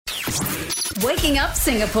Waking Up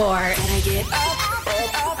Singapore. Gotta get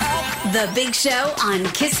up. The Big Show on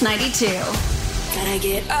Kiss 92. Gotta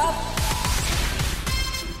get up.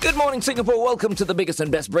 Good morning, Singapore. Welcome to the biggest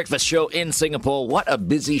and best breakfast show in Singapore. What a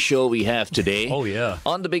busy show we have today. Oh, yeah.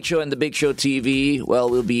 On The Big Show and The Big Show TV, well,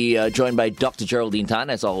 we'll be joined by Dr. Geraldine Tan,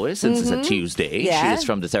 as always, since it's a Tuesday. Yeah. She is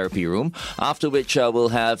from the therapy room. After which, we'll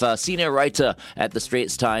have senior writer at the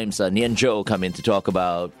Straits Times, Nian Zhou, come in to talk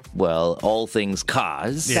about, well, all things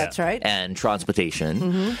cars. Yeah. That's right. And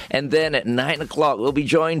transportation. And then at 9 o'clock, we'll be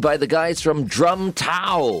joined by the guys from Drum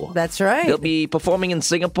Tao. That's right. They'll be performing in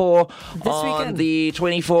Singapore on weekend. the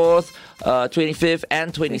 24th, 25th,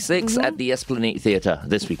 and 26th at the Esplanade Theatre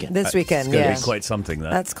this weekend. This weekend, It's going to yeah. be quite something,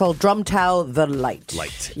 that. That's called Drum Tao The Light.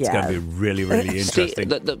 It's Yeah. going to be really, really interesting.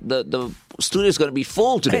 The studio's going to be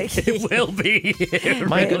full today. It will be.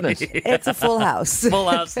 My goodness. It's a full house. Full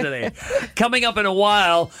house today. Coming up in a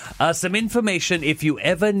while, some information if you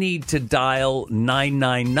ever need to dial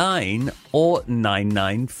 999 or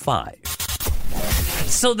 995.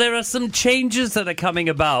 So there are some changes that are coming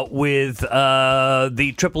about with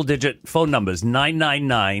the triple-digit phone numbers,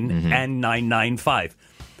 999 and 995.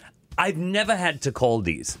 I've never had to call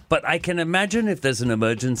these, but I can imagine if there's an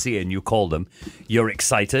emergency and you call them, you're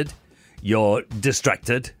excited, you're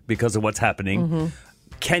distracted because of what's happening.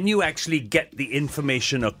 Can you actually get the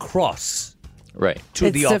information across Right. to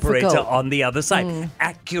It's the operator difficult. on the other side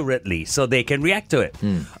accurately so they can react to it?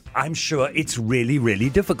 I'm sure it's really, really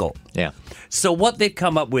difficult. Yeah. So what they've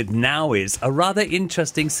come up with now is a rather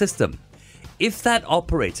interesting system. If that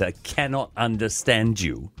operator cannot understand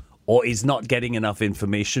you or is not getting enough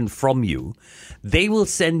information from you, they will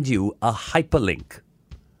send you a hyperlink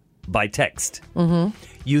by text.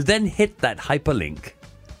 You then hit that hyperlink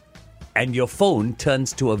and your phone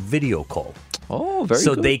turns to a video call. Oh, very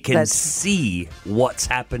so good. they can That's- see what's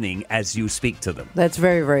happening as you speak to them. That's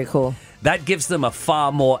very, very cool. That gives them a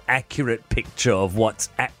far more accurate picture of what's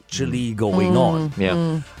actually going on.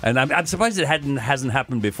 Yeah. And I'm surprised it hasn't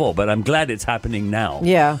happened before, but I'm glad it's happening now.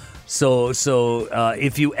 Yeah. So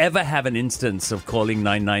if you ever have an instance of calling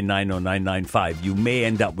 999 or 995, you may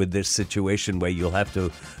end up with this situation where you'll have to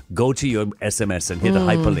go to your SMS and hit a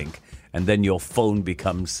hyperlink. And then your phone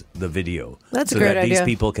becomes the video. That's a so great that these idea.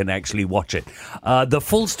 people can actually watch it. The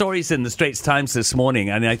full story's in the Straits Times this morning,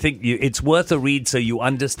 and I think it's worth a read so you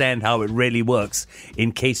understand how it really works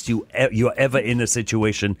in case you're ever in a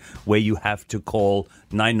situation where you have to call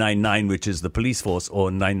 999, which is the police force,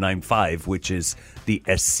 or 995, which is the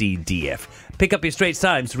SCDF. Pick up your Straits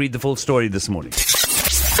Times, read the full story this morning.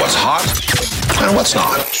 What's hot and what's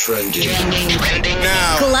not. Trending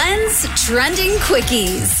now. Glenn's Trending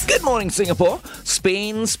Quickies. Good morning, Singapore.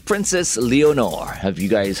 Spain's Princess Leonor. Have you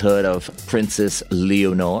guys heard of Princess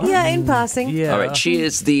Leonor? Yeah, in passing. Yeah. All right, she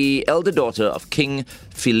is the elder daughter of King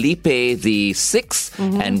Felipe VI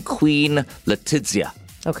and Queen Letizia.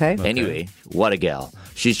 Okay. Anyway, what a gal.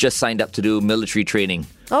 She's just signed up to do military training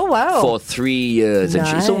Oh, wow. for 3 years, and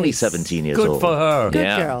she's only Nice. 17 years Good old. for her. Good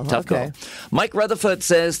Yeah, girl. tough Okay. girl. Mike Rutherford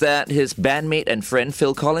says that his bandmate and friend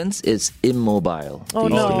Phil Collins is immobile. Oh,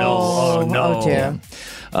 these no. days. Oh, no. Oh, dear.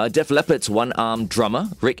 Def Leppard's one-armed drummer,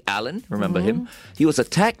 Rick Allen, remember him? He was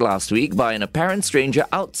attacked last week by an apparent stranger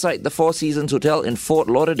outside the Four Seasons Hotel in Fort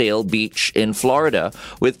Lauderdale Beach in Florida,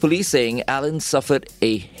 with police saying Allen suffered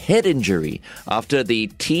a head injury after the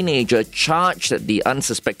teenager charged at the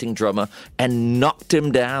unsuspecting drummer and knocked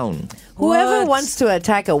him down. Whoever What? wants to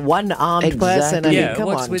attack a one-armed person, I mean, Yeah, come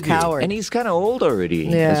what's on, with you? coward. And he's kind of old already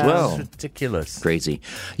Yeah. as well. It's ridiculous. Crazy.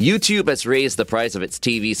 YouTube has raised the price of its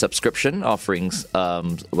TV subscription offerings,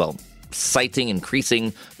 citing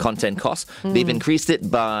increasing content costs. They've increased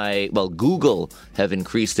it by, Google have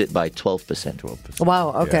increased it by 12%.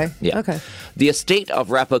 Wow, okay. Yeah. Okay. The estate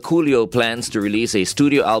of rapper Coolio plans to release a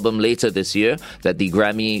studio album later this year that the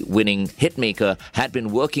Grammy-winning hitmaker had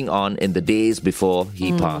been working on in the days before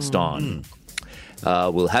he passed on.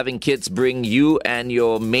 Will having kids bring you and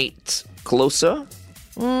your mate closer?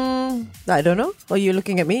 I don't know. Oh, you're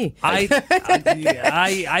looking at me. I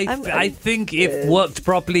think if worked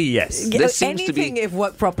properly, yes. This seems to be- Anything if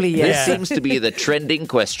worked properly, This yes. seems to be the trending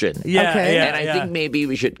question. Yeah, Okay. yeah, And I think maybe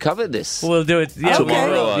we should cover this we'll do it Okay.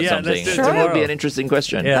 tomorrow or Yeah, something. let's do it Sure. It would be tomorrow. an interesting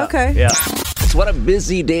question. Yeah. Okay. Yeah. Yes, what a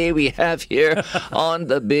busy day we have here on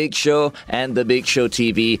The Big Show and The Big Show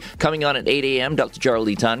TV. Coming on at 8 a.m., Dr. Gerald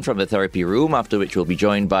Lee Tan from the Therapy Room, after which we'll be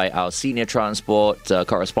joined by our senior transport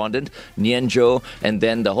correspondent, Nien Jo, and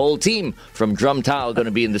then the whole team from Drum Tao going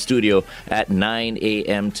to be in the studio at 9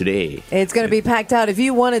 a.m. today. It's going to be packed out. If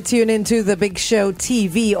you want to tune into The Big Show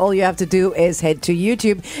TV, all you have to do is head to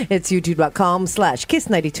YouTube. It's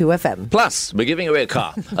youtube.com/Kiss92FM. Plus, we're giving away a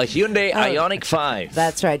car, a Hyundai Ioniq 5.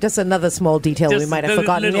 That's right. Just another small detail we might have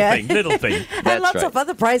forgotten. Little thing. And lots of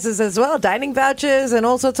other prizes as well. Dining vouchers and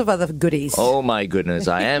all sorts of other goodies. Oh my goodness,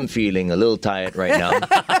 I am feeling a little tired right now.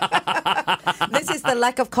 This is the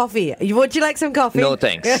lack of coffee. Would you like some coffee? No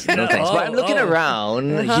thanks. No thanks. But I'm looking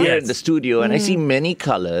around here in the studio and I see many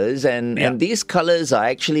colors and these colors are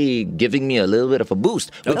actually giving me a little bit of a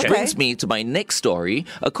boost. Which brings me to my next story.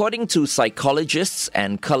 According to psychologists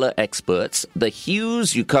and color experts, the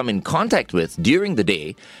hues you come in contact with during the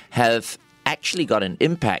day have actually got an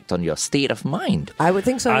impact on your state of mind. I would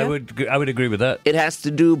think so. I would agree with that. It has to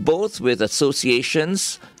do both with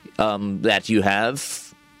associations that you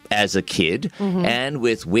have as a kid and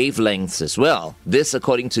with wavelengths as well. This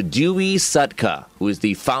according to Dewey Sadka, who is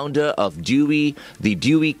the founder of the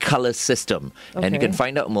Dewey Color System. And you can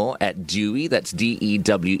find out more at Dewey, that's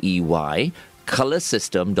DEWEY,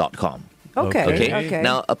 colorsystem.com. Okay.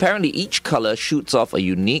 Now, apparently each color shoots off a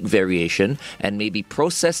unique variation and may be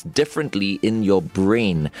processed differently in your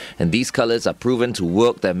brain. And these colors are proven to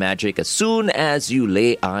work their magic as soon as you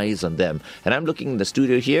lay eyes on them. And I'm looking in the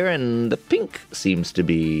studio here and the pink seems to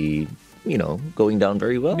be, going down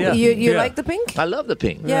very well. Yeah. You like the pink? I love the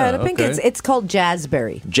pink. Yeah, the pink. It's called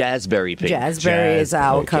Jazzberry. Jazzberry pink. Jazzberry is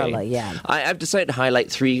our color, yeah. I've decided to highlight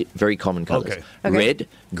 3 very common colors. Okay. Red,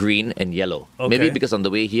 green, and yellow. Okay. Maybe because on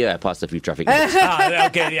the way here, I passed a few traffic lights.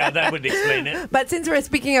 That would explain it. But since we're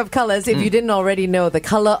speaking of colors, if you didn't already know, the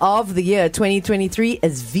color of the year 2023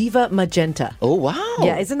 is Viva Magenta. Oh, wow.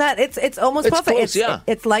 Yeah, isn't that? It's almost It's perfect. close,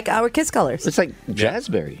 It's like our Kiss colors. It's like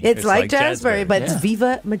Jazzberry. It's like Jazzberry, Jazzberry, but it's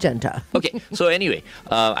Viva Magenta. Okay, so anyway,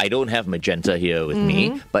 I don't have magenta here with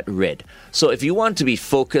me, but red. So if you want to be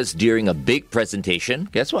focused during a big presentation,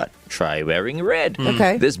 guess what? Try wearing red.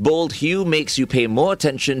 Okay. This bold hue makes you pay more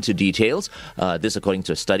attention to details. This according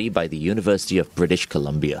to a study by the University of British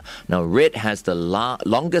Columbia. Now, red has the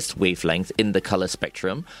longest wavelength in the color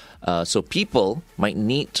spectrum, so people might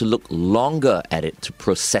need to look longer at it to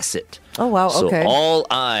process it. Oh, wow, okay. So all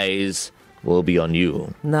eyes will be on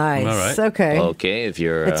you. Nice. All right. Okay. Okay, if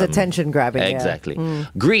you're... It's attention grabbing. Exactly.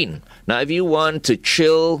 Green. Now, if you want to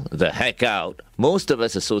chill the heck out, most of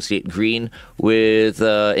us associate green with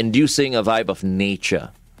inducing a vibe of nature.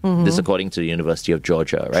 This according to the University of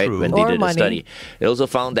Georgia, right? True. When they Or did money. a study. It also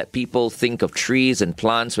found that people think of trees and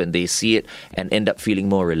plants when they see it and end up feeling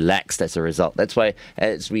more relaxed as a result. That's why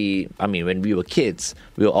when we were kids,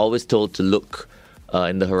 we were always told to look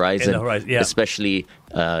in the horizon, especially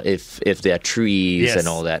if there are trees and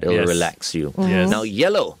all that. It'll relax you. Yes. Now,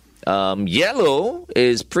 yellow. Yellow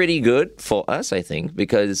is pretty good for us, I think,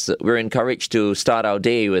 because we're encouraged to start our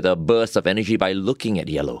day with a burst of energy by looking at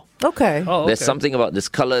yellow. Okay. Oh, There's something about this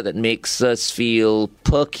color that makes us feel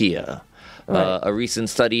perkier. A recent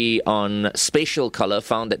study on spatial color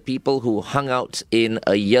found that people who hung out in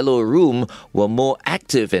a yellow room were more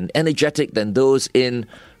active and energetic than those in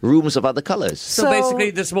rooms of other colors. So basically,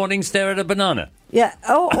 this morning, stare at a banana. Yeah.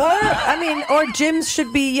 Oh, or gyms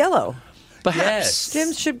should be yellow. Perhaps.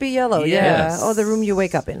 Gyms should be yellow, Yes. yeah. Or the room you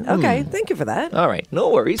wake up in. Okay, thank you for that. All right, no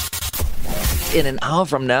worries. In an hour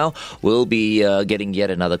from now, we'll be getting yet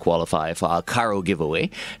another qualifier for our Caro giveaway.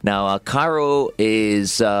 Now, Caro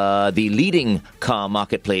is the leading car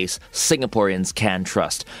marketplace Singaporeans can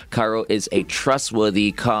trust. Caro is a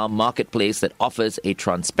trustworthy car marketplace that offers a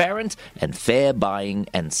transparent and fair buying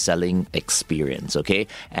and selling experience, okay?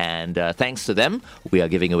 And thanks to them, we are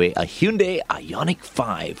giving away a Hyundai Ioniq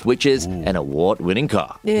 5, which is an award-winning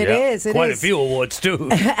car. It is. Quite a few awards, too.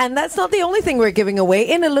 And that's not the only thing we're giving away.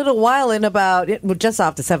 In a little while, in about just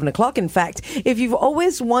after 7 o'clock, in fact, if you've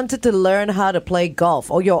always wanted to learn how to play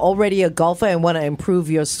golf or you're already a golfer and want to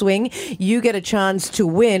improve your swing, you get a chance to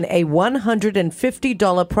win a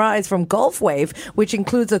 $150 prize from GolfWave, which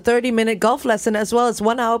includes a 30-minute golf lesson as well as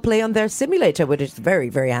 1 hour play on their simulator, which is very,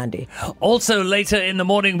 very handy. Also, later in the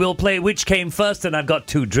morning, we'll play Which Came First, and I've got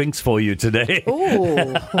 2 drinks for you today. Ooh,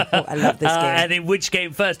 I love this game. And in Which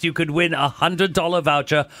Came First, you could win a $100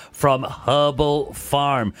 voucher from Herbal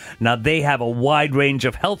Farm. Now, they have a wide range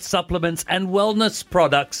of health supplements and wellness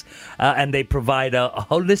products, and they provide a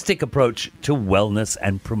holistic approach to wellness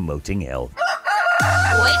and promoting health.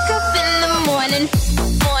 Wake up in the morning.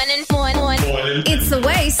 It's the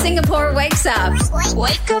way Singapore wakes up.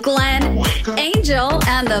 Wake up, Glenn, Angel,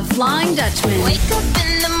 and the Flying Dutchman. Wake up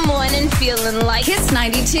in the morning feeling like Kiss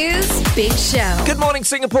 92's Big Show. Good morning,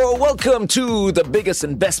 Singapore. Welcome to the biggest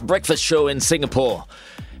and best breakfast show in Singapore.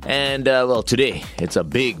 And, today, it's a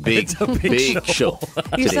big show.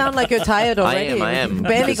 You sound like you're tired already. I am.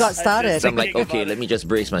 Barely got started. So I'm like, okay, let me just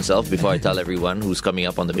brace myself before I tell everyone who's coming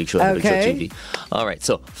up on the Big Show and the Big Show TV. All right,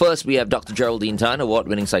 so first we have Dr. Geraldine Tan,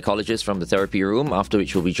 award-winning psychologist from the therapy room, after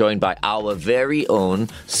which we'll be joined by our very own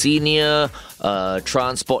senior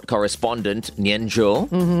transport correspondent, Nian Zhou.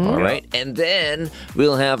 Mm-hmm. All right, and then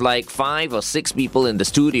we'll have like 5 or 6 people in the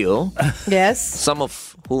studio. Yes. Some of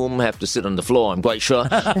whom have to sit on the floor, I'm quite sure.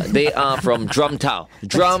 They are from Drum Tau.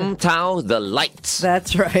 Drum Tau, the lights.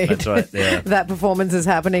 That's right. That's right, yeah. That performance is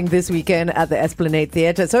happening this weekend at the Esplanade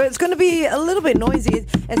Theatre. So it's going to be a little bit noisy,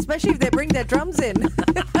 especially if they bring their drums in.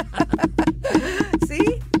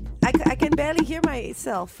 See? I can barely hear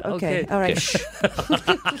myself. Okay. All right.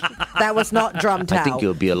 That was not Drum Tau. I think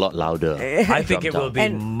it'll be a lot louder. I think it will be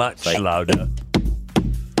much louder.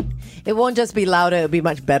 It won't just be louder, it'll be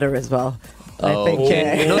much better as well. I think.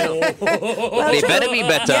 No. They better be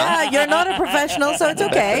better. Yeah, you're not a professional, so it's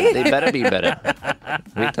okay. They better be better.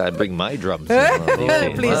 Wait till I bring my drums.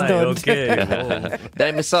 Please don't. Okay. Did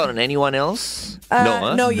I miss out on anyone else?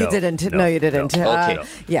 No, you didn't. No, you didn't. Okay.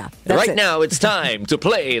 Yeah. That's Right it. now, it's time to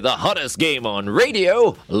play the hottest game on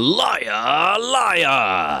radio, Liar, Liar.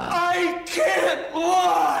 I can't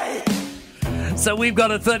lie! So we've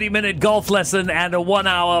got a 30-minute golf lesson and a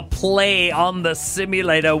 1-hour play on the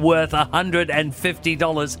simulator worth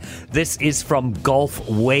 $150. This is from Golf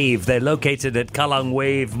Wave. They're located at Kallang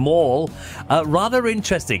Wave Mall. Rather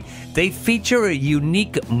interesting. They feature a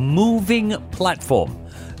unique moving platform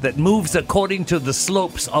that moves according to the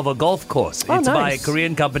slopes of a golf course. Oh, it's by a nice.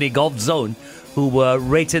 Korean company, Golf Zone, who were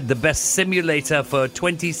rated the best simulator for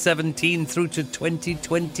 2017 through to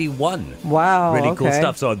 2021. Wow, Really cool okay.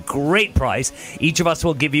 stuff. So a great price. Each of us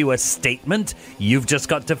will give you a statement. You've just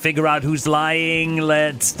got to figure out who's lying.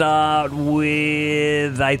 Let's start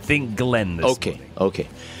with, I think, Glenn this morning. Okay.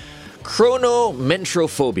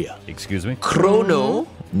 Chronomentrophobia. Excuse me?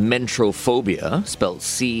 Chronomentrophobia, spelled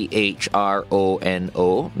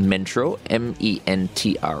Chrono, Mentro,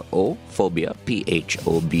 Mentro, phobia, Phobia.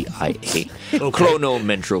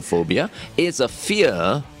 Chronomentrophobia is a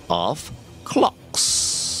fear of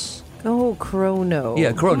clocks. Oh, chrono.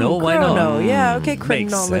 Yeah, chrono, why not? Chrono, yeah, okay, Makes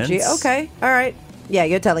chronology. sense. Okay, all right. Yeah,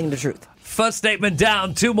 you're telling the truth. First statement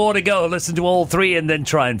down, 2 more to go. Listen to all 3 and then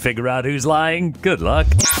try and figure out who's lying. Good luck.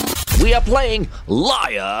 We are playing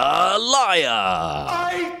Liar, Liar.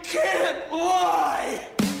 I can't lie!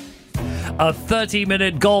 A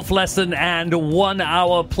 30-minute golf lesson and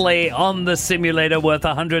 1-hour play on the simulator worth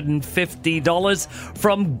 $150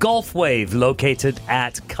 from Golf Wave, located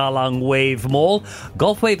at Kallang Wave Mall.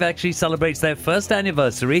 Golf Wave actually celebrates their first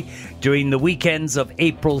anniversary during the weekends of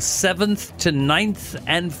April 7th to 9th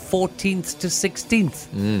and 14th to 16th.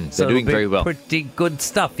 They're doing it'll be very well. Pretty good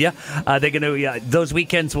stuff, yeah? They're going to, those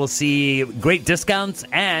weekends will see great discounts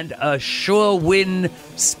and a sure win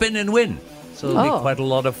spin and win. So it'll be quite a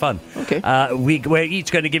lot of fun. Okay. We're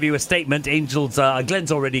each going to give you a statement. Angel's,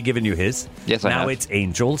 Glenn's already given you his. Yes, I now have. it's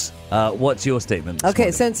Angel's. What's your statement? this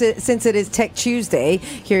Okay, morning? since it is Tech Tuesday,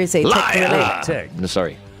 here is a Liar. tech-related. Tech. No,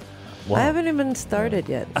 sorry, I haven't even started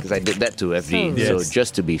yet. because I did that to FD. Yes. So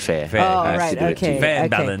just to be fair. Fair. Oh, I have to right, do it to okay. you. Fair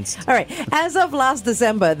and okay. balanced. All right. As of last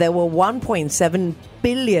December, there were 1.7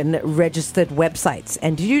 billion registered websites.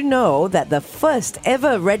 And do you know that the first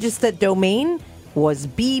ever registered domain was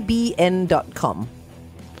bbn.com?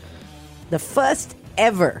 The first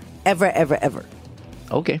ever.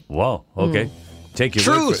 Okay. Wow. Okay. Take your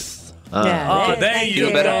word for it. Truth. Oh, there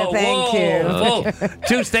you go. Thank you. Whoa.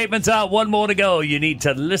 2 statements out, 1 more to go. You need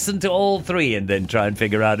to listen to all 3 and then try and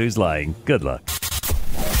figure out who's lying. Good luck.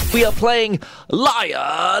 We are playing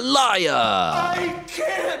Liar, Liar. I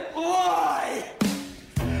can't lie!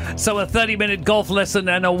 So a 30-minute golf lesson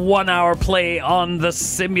and a 1-hour play on the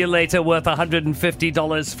simulator worth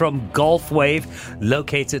 $150 from Golf Wave,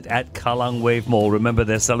 located at Kallang Wave Mall. Remember,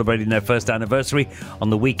 they're celebrating their first anniversary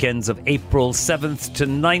on the weekends of April 7th to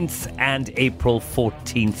 9th and April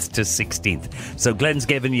 14th to 16th. So Glenn's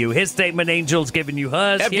given you his statement, Angel's given you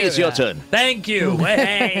hers. FD, Here it's your we are. turn. Thank you.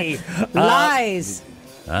 Hey. Lies.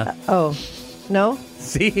 Oh, no?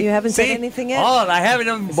 See? You haven't said See? anything yet? Oh, I haven't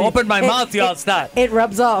even opened my mouth, you start. It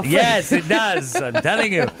rubs off. Yes, it does. I'm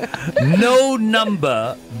telling you. No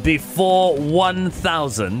number before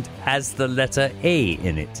 1,000 has the letter A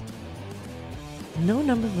in it. No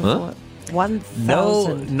number before. 1,000.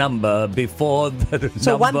 No number before the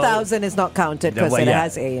So number. 1,000 is not counted because Well, it yeah.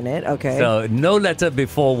 has A in it. Okay. So no letter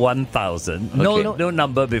before 1,000. No, Okay. no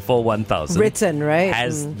number before 1,000. Written, right?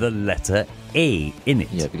 Has the letter A in it.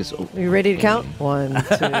 Yeah, because You ready to count? 1, 2,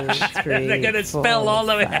 3. They're gonna spell all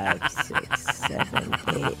of it. 5, 6, 7,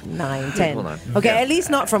 8, 9, 10. Hold on. Okay, at least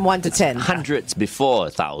not from 1 to 10. hundreds before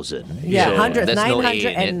 1,000. Yeah, So hundreds. there's no A in it.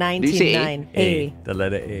 Did you say A? 999. A. The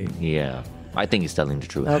letter A. Yeah, I think he's telling the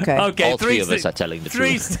truth. Okay. Okay, All three of us are telling the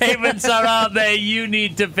three truth. statements are out there. You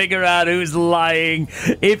need to figure out who's lying.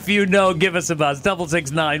 If you know, give us a buzz.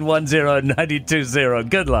 669-10-920.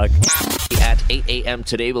 Good luck. At 8 a.m.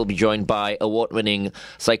 today, we'll be joined by award-winning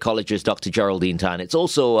psychologist Dr. Geraldine Tan. It's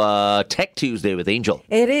also Tech Tuesday with Angel.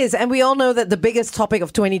 It is. And we all know that the biggest topic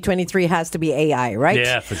of 2023 has to be AI, right?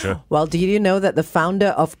 Yeah, for sure. Well, do you know that the founder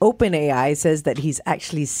of OpenAI says that he's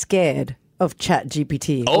actually scared of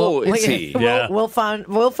ChatGPT? Oh, is he? Yeah. We'll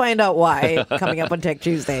find out why coming up on Tech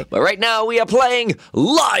Tuesday. But right now, we are playing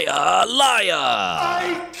Liar, Liar.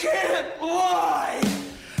 I can't lie!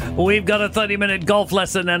 We've got a 30-minute golf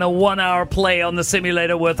lesson and a 1-hour play on the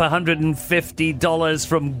simulator worth $150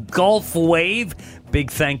 from Golf Wave.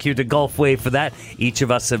 Big thank you to Golf Wave for that. Each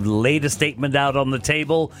of us have laid a statement out on the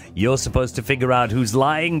table. You're supposed to figure out who's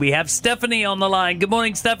lying. We have Stephanie on the line. Good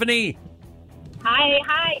morning, Stephanie.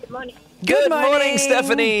 Hi, good morning. Good morning. morning,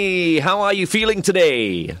 Stephanie. How are you feeling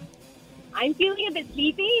today? I'm feeling a bit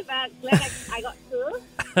sleepy, but glad I got through.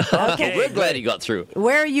 Okay. We're glad you got through.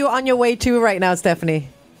 Where are you on your way to right now, Stephanie?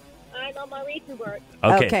 I'm on my way to work.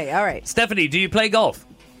 Okay, all right. Stephanie, do you play golf?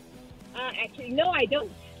 Actually, no, I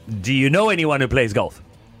don't. Do you know anyone who plays golf?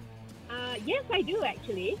 Yes, I do,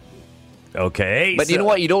 actually. Okay. But you know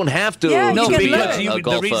what? You don't have to, Yeah, No, you to can be learn. a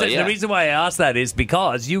golfer. the reason why I asked that is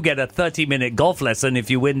because you get a 30-minute golf lesson if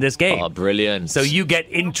you win this game. Oh, brilliant. So you get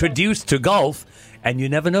introduced to golf, and you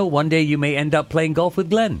never know. One day you may end up playing golf with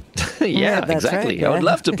Glenn. yeah, that's exactly. right, I would yeah.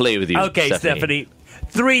 love to play with you. Okay, Stephanie.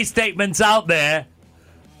 3 statements out there.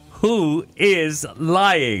 Who is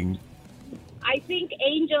lying? I think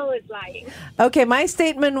Angel is lying. Okay, my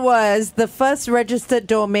statement was the first registered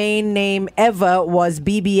domain name ever was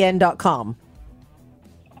bbn.com.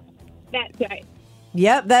 That's right.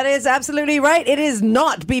 Yep, that is absolutely right. It is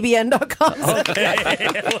not bbn.com. Well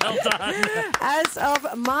done. As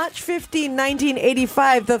of March 15,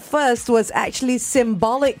 1985, the first was actually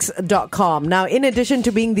symbolics.com. Now, in addition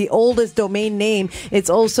to being the oldest domain name, it's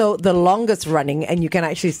also the longest running, and you can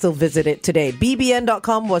actually still visit it today.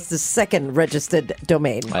 bbn.com was the second registered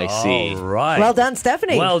domain. I see. All right. Well done,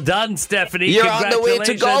 Stephanie. Well done, Stephanie. You're on the way to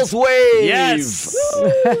Congratulations. Golf Wave. Yes.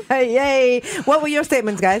 Yay. What were your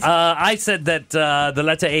statements, guys? I said that the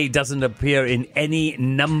letter A doesn't appear in any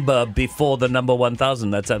number before the number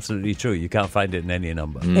 1,000. That's absolutely true. You can't find it in any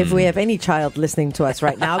number. If we have any child listening to us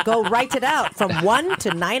right now, go write it out from 1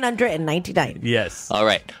 to 999. Yes. All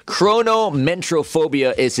right.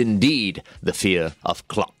 Chronometrophobia is indeed the fear of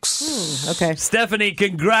clocks. Okay. Stephanie,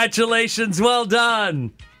 congratulations. Well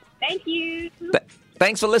done. Thank you.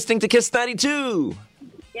 Thanks for listening to Kiss 92.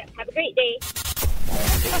 Yeah, have a great day.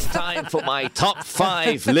 It's time for my top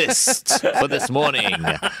 5 list for this morning.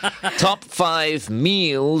 Top 5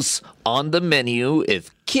 meals on the menu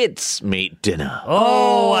if kids made dinner.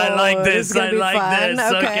 Oh, I like this this. is gonna I be like fun.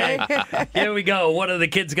 this. Okay. Okay. Here we go. What are the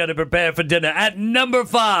kids going to prepare for dinner? At number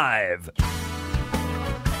 5.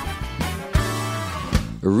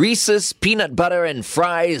 Reese's peanut butter and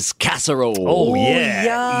fries casserole. Oh, yeah.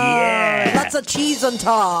 Yeah. Lots of cheese on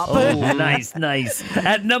top. Oh, nice, nice.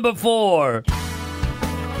 At number 4.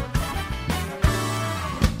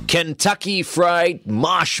 Kentucky fried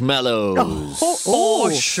marshmallows.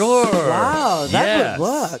 Oh, sure. Wow, that Yes.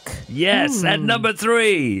 would work. Yes. At number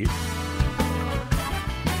 3.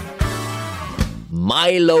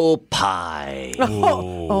 Milo pie.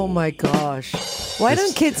 Oh my gosh. Why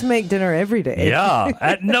don't kids make dinner every day? Yeah.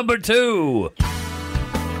 At number 2.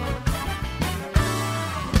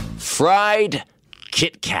 Fried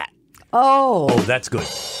Kit Kat. Oh. Oh, that's good.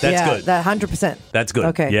 That's yeah, good. That 100%. That's good.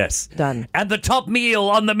 Okay. Yes. Done. And the top meal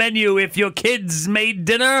on the menu if your kids made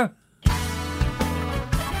dinner?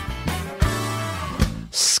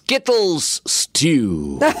 Skittles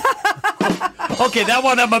stew. Okay, that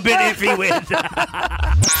one I'm a bit iffy with.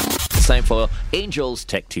 time for Angel's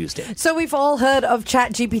Tech Tuesday. So we've all heard of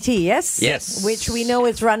ChatGPT, yes? Yes. Which we know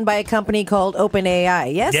is run by a company called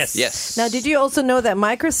OpenAI, yes? Yes. Yes. Now, did you also know that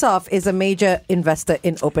Microsoft is a major investor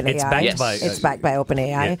in OpenAI? It's backed Yes. by... It's backed by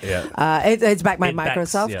OpenAI. Yeah. It's backed by It backs,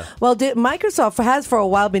 Microsoft. yeah. Well, Microsoft has for a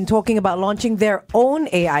while been talking about launching their own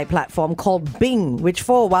AI platform called Bing, which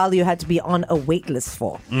for a while you had to be on a wait list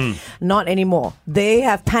for. Not anymore. They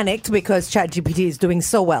have panicked because ChatGPT is doing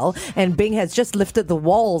so well, and Bing has just lifted the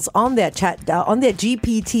walls on their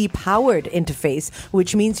GPT-powered interface,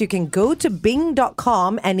 which means you can go to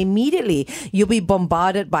Bing.com and immediately you'll be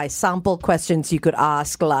bombarded by sample questions you could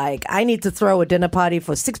ask, like, I need to throw a dinner party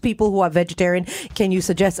for 6 people who are vegetarian. Can you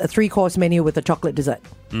suggest a 3-course menu with a chocolate dessert?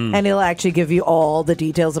 And it'll actually give you all the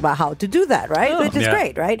details about how to do that, right? Which is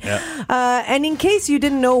great, right? Yeah. And in case you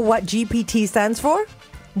didn't know what GPT stands for,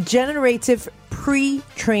 Generative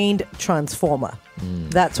Pre-trained Transformer.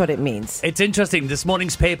 That's what it means. It's interesting. This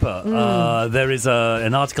morning's paper, there is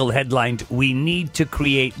an article headlined, "We need to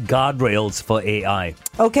create guardrails for AI."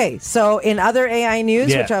 Okay, so in other AI news,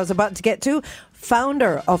 Yeah. which I was about to get to,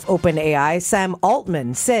 founder of OpenAI, Sam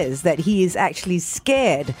Altman, says that he is actually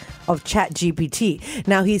scared of ChatGPT.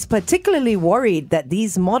 Now, he's particularly worried that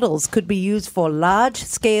these models could be used for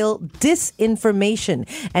large-scale disinformation.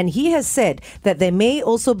 And he has said that they may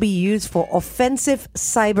also be used for offensive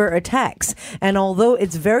cyber attacks. And although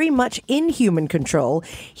it's very much in human control,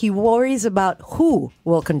 he worries about who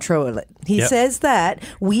will control it. He Yep. says that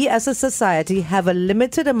we as a society have a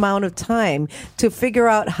limited amount of time to figure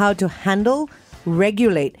out how to handle,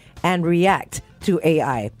 regulate, and react to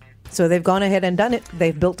AI. So they've gone ahead and done it.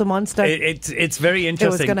 They've built a monster. It's very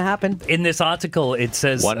interesting. gonna happen. In this article, it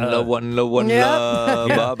says... One love, Yeah.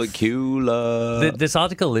 barbecue love. This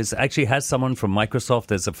article actually has someone from Microsoft.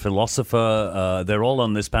 There's a philosopher. They're all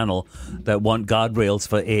on this panel that want guardrails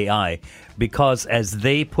for AI because, as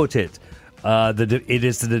they put it, it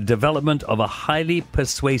is the development of a highly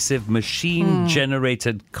persuasive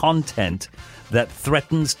machine-generated content that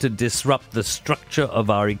threatens to disrupt the structure of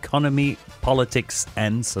our economy, politics,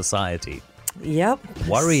 and society. Yep.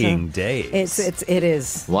 Worrying days. It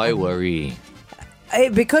is. Why worry?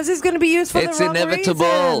 Because it's going to be used for It's the wrong inevitable.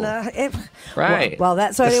 reason. Right. Well,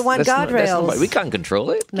 that's why they want guardrails. We can't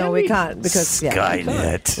control it. No, we can't because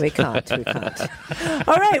Skynet. We can't.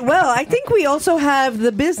 All right. Well, I think we also have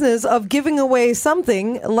the business of giving away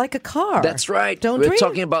something like a car. That's right. Don't We're we?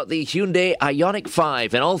 talking about the Hyundai Ioniq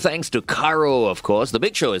 5, and all thanks to Caro, of course. The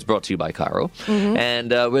Big Show is brought to you by Caro,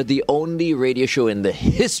 and we're the only radio show in the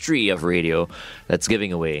history of radio that's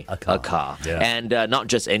giving away a car. Yeah. And not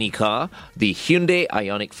just any car, the Hyundai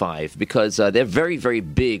Ioniq 5, because they're very, very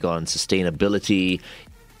big on sustainability.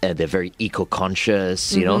 They're very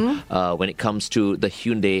eco-conscious, you know, when it comes to the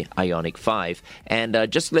Hyundai Ioniq 5. And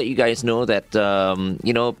just to let you guys know that,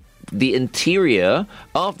 you know, the interior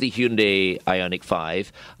of the Hyundai Ioniq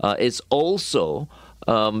 5 is also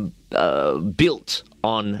built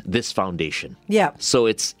on this foundation. Yeah. So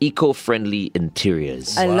it's eco-friendly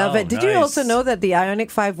interiors. I love it. Did you nice. also know that the Ioniq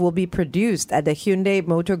 5 will be produced at the Hyundai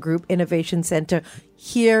Motor Group Innovation Center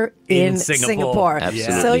here in Singapore?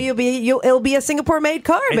 Absolutely. So it'll be a Singapore-made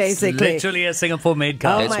car, basically. It's literally a Singapore-made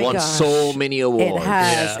car. Oh It's my won gosh. so many awards. It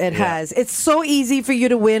has. Yeah, It yeah. has. It's so easy for you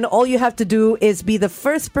to win. All you have to do is be the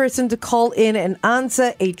first person to call in and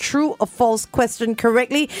answer a true or false question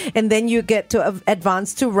correctly. And then you get to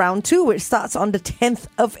advance to round 2, which starts on the 10th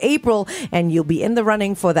of April. And you'll be in the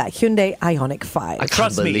running for that Hyundai Ioniq 5. I can't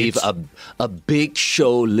Trust me, believe a big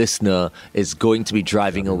show listener is going to be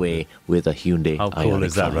driving away with a Hyundai How cool Ioniq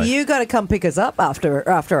is that, 5. right? You got to come pick us up after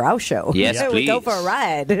our show. Yes, We go please. for a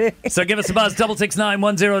ride. So give us a buzz,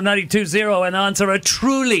 669-10-920, and answer a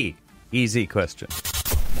truly easy question.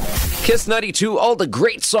 Kiss 92, all the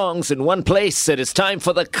great songs in one place. It is time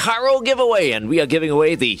for the Caro giveaway, and we are giving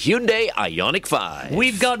away the Hyundai Ioniq 5.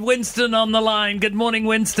 We've got Winston on the line. Good morning,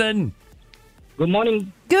 Winston. Good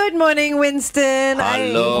morning. Good morning, Winston.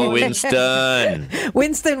 Hello, Winston.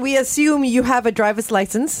 Winston, we assume you have a driver's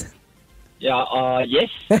license. Yeah, yes.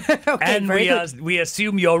 Okay, And very good. we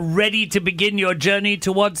assume you're ready to begin your journey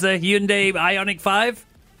towards the Hyundai Ioniq 5?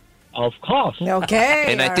 Of course. Okay.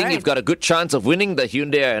 And I all think right. you've got a good chance of winning the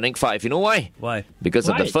Hyundai Ioniq 5. You know why? Why? Because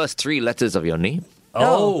of the Why? first 3 letters of your name.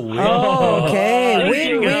 Oh, Okay. There Win,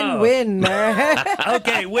 you win, go. win.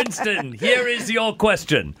 Okay, Winston, here is your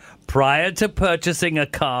question. Prior to purchasing a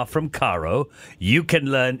car from Caro, you can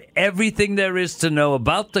learn everything there is to know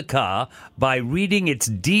about the car by reading its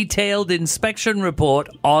detailed inspection report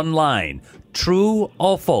online. True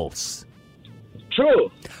or false? True.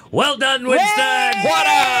 Well done, Winston! What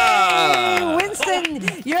up?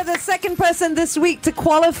 Winston, you're You're the second person this week to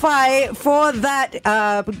qualify for that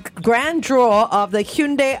grand draw of the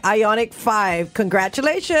Hyundai Ioniq 5.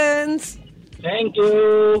 Congratulations. Thank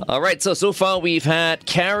you. All right, so far we've had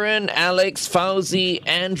Karen, Alex, Fauzi,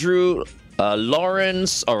 Andrew,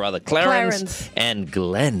 Lawrence, or rather Clarence, and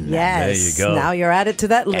Glenn. Yes. There you go. Now you're added to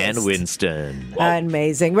that list. And Winston.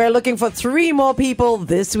 Amazing. We're looking for 3 more people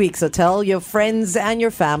this week, so tell your friends and your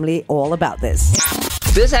family all about this.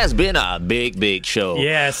 This has been a big show.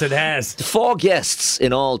 Yes, it has. 4 guests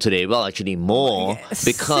in all today. Well, actually more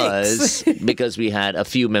because we had a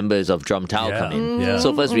few members of Drum Tao come in. Yeah.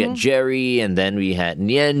 So first we had Jerry, and then we had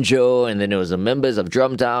Nianjo, and then there was the members of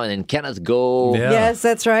Drum Tao, and then Kenneth Go. Yeah. Yes,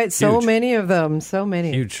 that's right. So Huge. many of them. So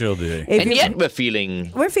many. Huge show today. If And you- yet we're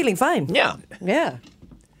feeling, we're feeling fine. yeah. Yeah.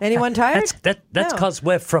 Anyone tired? That's No. because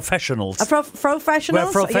we're professionals. Professionals?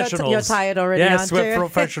 We're professionals. You're tired already, Yes, aren't we're you?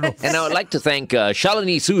 professionals. And I would like to thank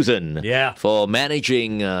Shalini Susan Yeah. for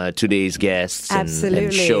managing today's guests and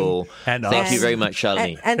Absolutely. show. And thank us. you very much,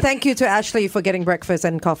 Shalini. And thank you to Ashley for getting breakfast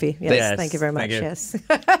and coffee. Yes, Yes, thank you very much. thank you. Yes.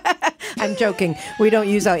 I'm joking. We don't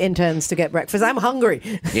use our interns to get breakfast. I'm hungry.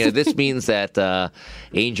 Yeah, this means that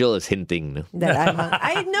Angel is hinting. That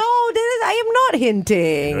I know. I am not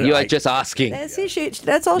hinting. You are just asking.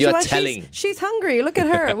 That's all You're she wants. telling. She's hungry. Look at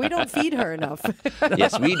her. We don't feed her enough.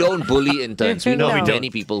 Yes, we don't bully interns. We know No. many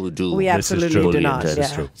people who do. We This is absolutely true. do bully not.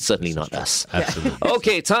 interns. Yeah. Certainly not us. Absolutely.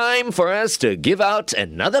 Okay, time for us to give out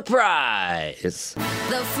another prize.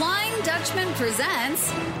 The Flying Dutchman presents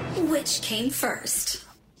Which Came First?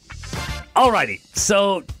 Alrighty,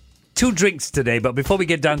 so 2 drinks today, but before we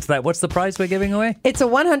get down to that, what's the prize we're giving away? It's a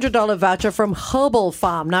 $100 voucher from Herbal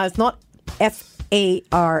Farm. Now, it's not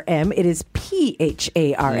FARM, it is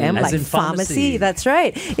PHARM, As like in pharmacy. That's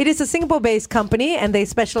right. It is a Singapore-based company, and they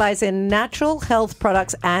specialize in natural health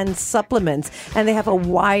products and supplements. And they have a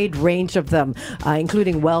wide range of them,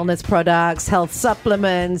 including wellness products, health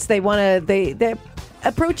supplements. They're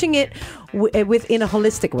approaching it within a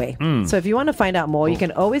holistic way. So if you want to find out more, you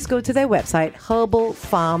can always go to their website,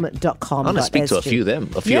 herbalfarm.com. I want to speak to a few of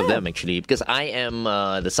them actually, because I am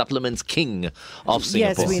the supplements king of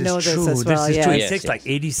Singapore. Yes, we know this True, as well. This is yeah. true. It Yes, takes yes. like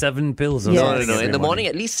 87 pills. Or Yes. something No. every In the morning,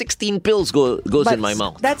 at least 16 pills goes But in my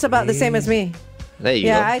mouth. That's about the same as me. There you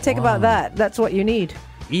Yeah, go. I take about that. That's what you need.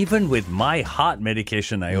 Even with my heart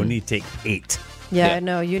medication, I only take 8. Yeah, Yeah.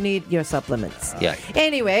 no, you need your supplements. Yeah.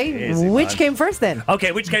 Anyway, Easy, which man. came first then?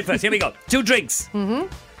 Okay, which came first? Here we go. 2 drinks. 2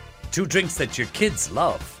 drinks that your kids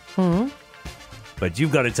love. But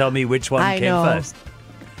you've got to tell me which one I came know. first.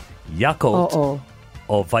 Yakult Oh.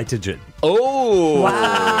 or Vitagen. Oh.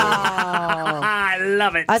 Wow. I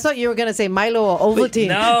love it. I thought you were going to say Milo or Ovaltine.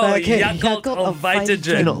 No, Yakult or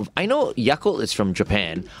Vitagen. I know Yakult is from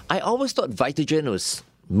Japan. I always thought Vitagen was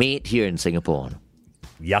made here in Singapore.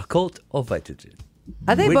 Yakult or Vitagen?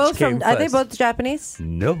 Are they Which both came from? Are they first? both Japanese?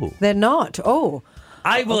 No. They're not. Oh,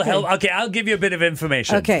 I will Okay. help. Okay, I'll give you a bit of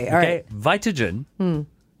information. Okay, all right. Vitagen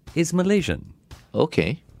is Malaysian.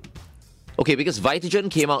 Okay, because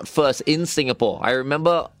Vitagen came out first in Singapore. I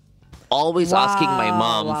remember always asking my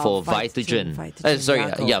mom wow. for Vitagen, Vitagen.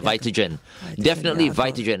 Yakult, Yeah, Yakult. Vitagen. Definitely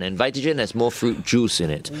Yakult. Vitagen. And Vitagen has more fruit juice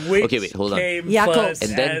in it. Which Okay, wait, hold on. came Yakult. first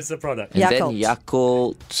And then- as a product? And Yakult. then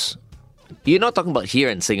Yakult. You're not talking about here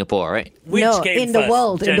in Singapore, right? Which no, came in the first,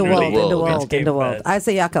 world, in the generally? world, in the Which world, in came the world. first? I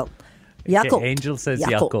say Yakult. Yakult. Okay, Angel says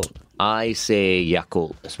Yakult. I say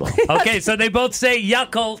Yakult as well. Okay, so they both say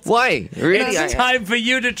Yakult. Why? Really? It's time for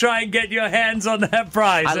you to try and get your hands on that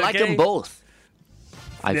prize. I like okay? them both.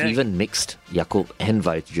 I've Yeah. even mixed Yakult and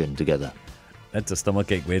Vitagen together. That's a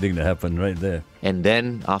stomachache waiting to happen right there. And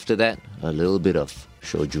then after that, a little bit of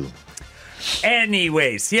shoju.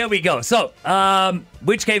 Anyways, here we go. So,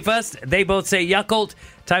 which came first? They both say Yakult.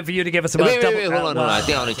 Time for you to give us about Wait, double. hold on. I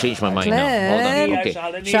think I want to change my mind now. Hold Glenn. on. Okay.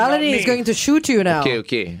 Shalini is going to shoot you now.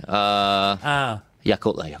 Okay.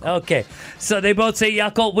 Yakult lah, Yakult. Okay, so they both say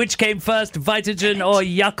Yakult. Which came first, Vitagen or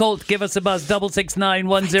Yakult? Give us a buzz,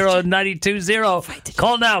 66910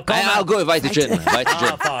 Call now, call now. I'll go with Vitagen.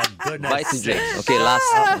 Vitagen. Oh, for goodness. Vitagen. Okay, last.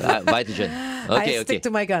 Vitagen. Okay, I okay. stick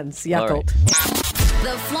to my guns. All Yakult. right.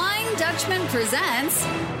 The Flying Dutchman presents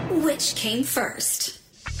Which Came First?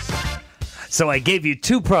 So I gave you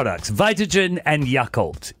 2 products, Vitagen and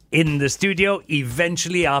Yakult. In the studio,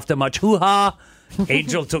 eventually after much hoo-ha,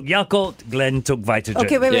 Angel took Yakult. Glenn took Vitagen.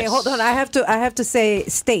 Okay, wait, Yes. hold on. I have to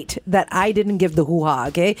state that I didn't give the hoo-ha,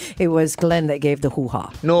 okay? It was Glenn that gave the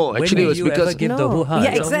hoo-ha. No, When actually, will it was you because ever give the hoo-ha? Yeah,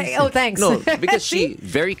 It's exactly. always- Oh, thanks. no, because she See?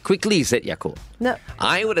 very quickly said Yakult. No.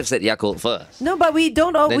 I would have said Yakult first. No, but we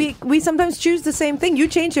don't. Then- We sometimes choose the same thing. You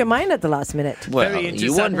change your mind at the last minute. Well, Very you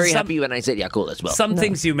interesting. weren't very Some- happy when I said Yakult as well. Some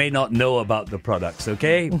things you may not know about the products,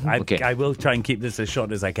 okay? Okay. I will try and keep this as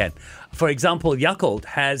short as I can. For example, Yakult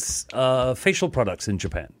has facial products in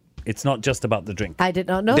Japan. It's not just about the drink. I did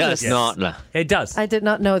not know Does this. not lah. It does. I did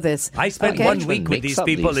not know this. I spent Okay. 1 week with Makes these up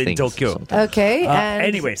people these in things Tokyo. sometimes. Okay, and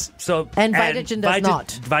Anyways, so and Vitagen does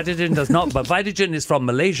not. Vitagen does not, but Vitagen is from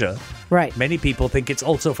Malaysia. Right. Many people think it's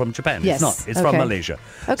also from Japan. Yes, It's not. It's from okay. Malaysia.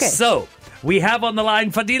 Okay. So we have on the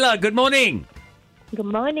line Fadila. Good morning. Good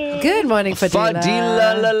morning. Good morning, Fadila.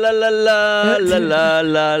 Fadila la la la la la la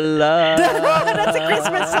la la. That's a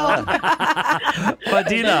Christmas song.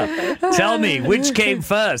 Fadila, tell me which came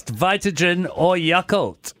first, Vitagen or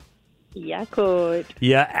Yakult? Yakult.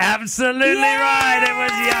 You're absolutely right. It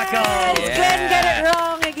was Yakult. Glenn get it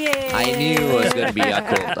wrong again. I knew it was going to be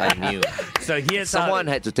Yakult. I knew. So here's Someone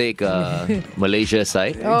how. had to take Malaysia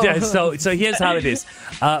side. Yeah, so here's how it is.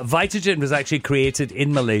 Vitagen was actually created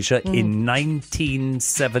in Malaysia in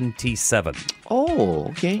 1977. Oh,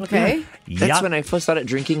 okay. Okay. That's Yak- when I first started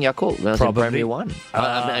drinking Yakult when I was Probably. in primary one.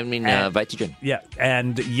 I mean, and- Vitagen. Yeah,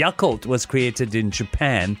 and Yakult was created in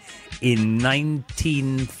Japan in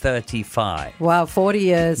 1935. Wow, 40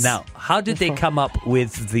 years. Now, how did they come up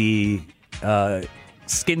with the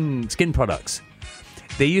skin products?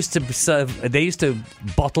 They used to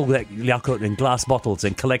bottle that Yakult in glass bottles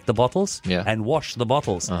and collect the bottles and wash the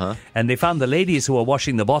bottles. And they found the ladies who were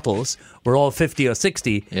washing the bottles were all 50 or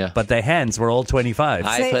 60, but their hands were all 25.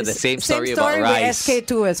 I've heard the same story about with rice.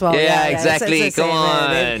 SK2 as well. Yeah, it's exactly. the same. Come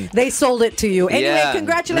on. They sold it to you. Anyway, Yeah.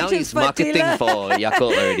 congratulations, Now he's marketing Fadila. for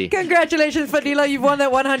Yakult already. Congratulations, Fadila. You've won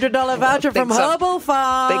that $100 voucher from Take some- Herbal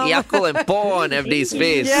Farm. Take Yakult and pour on FD's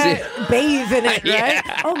face. Yeah, bathe in it, Yeah. right?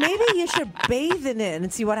 Oh, maybe you should bathe in it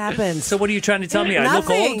and see what happens. So what are you trying to tell me? I look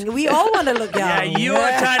Nothing. old? We all want to look young. Yeah, you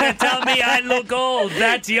are trying to tell me I look old.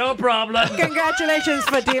 That's your problem. Congratulations,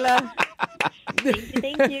 Fadila.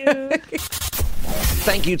 Thank you.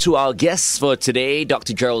 Thank you to our guests for today,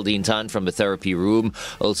 Dr. Geraldine Tan from the Therapy Room,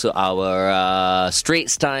 also our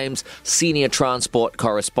Straits Times senior transport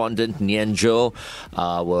correspondent, Nian Zhou,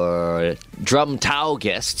 our Drum Tao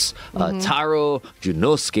guests, Taro,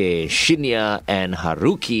 Junosuke, Shinya, and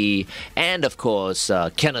Haruki, and of course,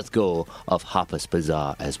 Kenneth Goh of Harper's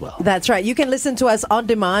Bazaar as well. That's right. You can listen to us on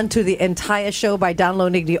demand to the entire show by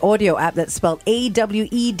downloading the audio app that's spelled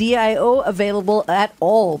AWEDIO, available at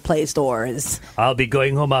all Play stores. I'll be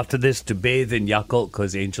going home after this to bathe in Yakult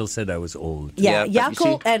because Angel said I was old. Yeah, Yeah, but you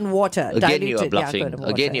Yakult see, and water. Again, you are diluted Yakult bluffing. and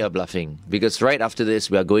water. Again, you are bluffing. Because right after this,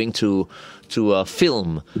 we are going to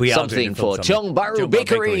film We are going something to film for something. Tiong Bahru Tiong Bahru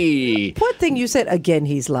Bakery. Poor thing you said again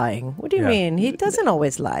he's lying. What do you Yeah. mean? He doesn't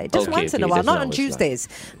always lie. Just Okay, once in okay, a while. doesn't Not on always lie. Tuesdays.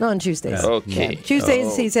 Not on Tuesdays. Okay. Yeah.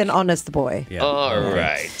 Tuesdays he's an honest boy. Yeah. All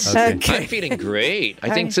right. Okay. I'm feeling great. I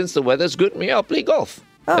think since the weather's good, maybe I'll play golf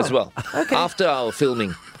as well. okay. After our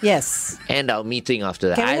filming Yes. and our meeting after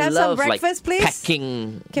that. Can we I have some love breakfast, please?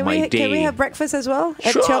 packing Can my we day. can we have breakfast as well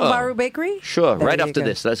at Sure. Tiong Bahru Bakery? Sure, There right you after go.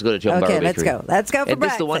 this, let's go to Tiong Bahru Okay, Bakery. let's go. Let's go for And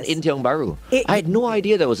this is the one breakfast. in Tiong Bahru. It- I had no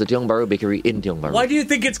idea there was a Tiong Bahru Bakery in Tiong Bahru. Why do you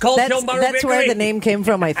think it's called That's, Tiong Bahru that's Bakery? where the name came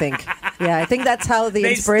from, I think. Yeah, I think that's how the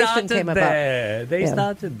They inspiration started came about. there. They Yeah.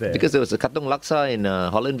 started there. Because there was a Katong Laksa in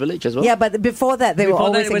Holland Village as well? Yeah, but before that, they were Before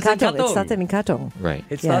that, always it in was in Katong. It Katong. started in Katong. Right.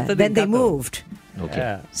 it Yeah. started Then in they Katong. moved. Okay.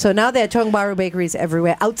 Yeah. So now there are Tiong Bahru bakeries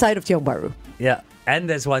everywhere outside of Tiong Bahru. Yeah. And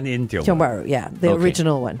there's one in Tiong Tiong Bahru. Bahru, yeah, the Okay.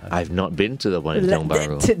 original one. I've not been to the one in Tiong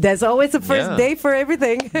Bahru. There's always a first Yeah. day for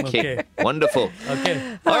everything. Okay. Wonderful. Okay.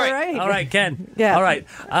 All All right. right. All right, Ken. Yeah. All right.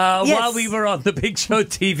 Yes. While we were on the Big Show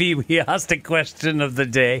TV, we asked a question of the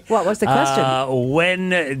day. What was the question? When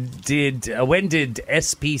did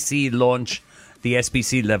SPC launch the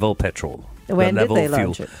SPC level petrol? When the did level they fuel?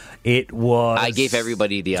 launch it? It was. I gave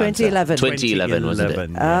everybody the answer. 2011. 2011, wasn't it?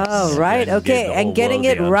 2011, yes. Oh, right. Ken Okay. gave the And whole getting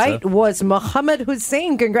world it the right answer. was Mohammed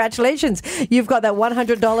Hussein. Congratulations. You've got that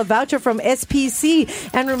 $100 voucher from SPC.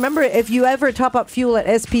 And remember, if you ever top up fuel at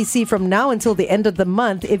SPC from now until the end of the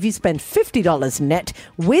month, if you spend $50 net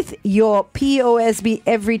with your POSB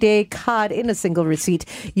Everyday card in a single receipt,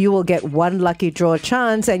 you will get one lucky draw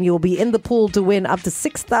chance and you'll be in the pool to win up to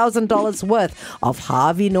 $6,000 worth of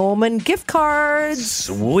Harvey Norman gift cards.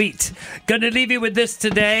 Sweet. Gonna leave you with this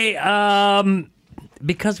today.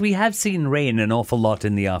 Because we have seen rain an awful lot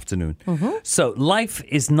in the afternoon. So life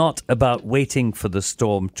is not about waiting for the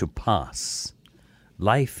storm to pass,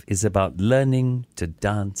 Life is about learning to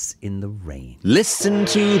dance in the rain. Listen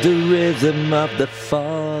to the rhythm of the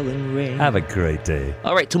falling rain. Have a great day.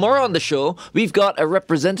 All right, tomorrow on the show, we've got a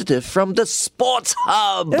representative from the Sports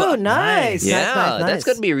Hub. Oh, nice. Yeah, Nice. that's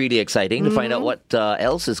going to be really exciting to find out what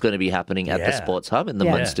else is going to be happening at the Yeah. Sports Hub in the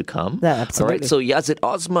Yeah. months to come. Yeah, absolutely. All right, so Yazid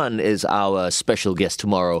Osman is our special guest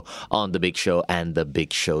tomorrow on The Big Show and The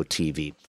Big Show TV.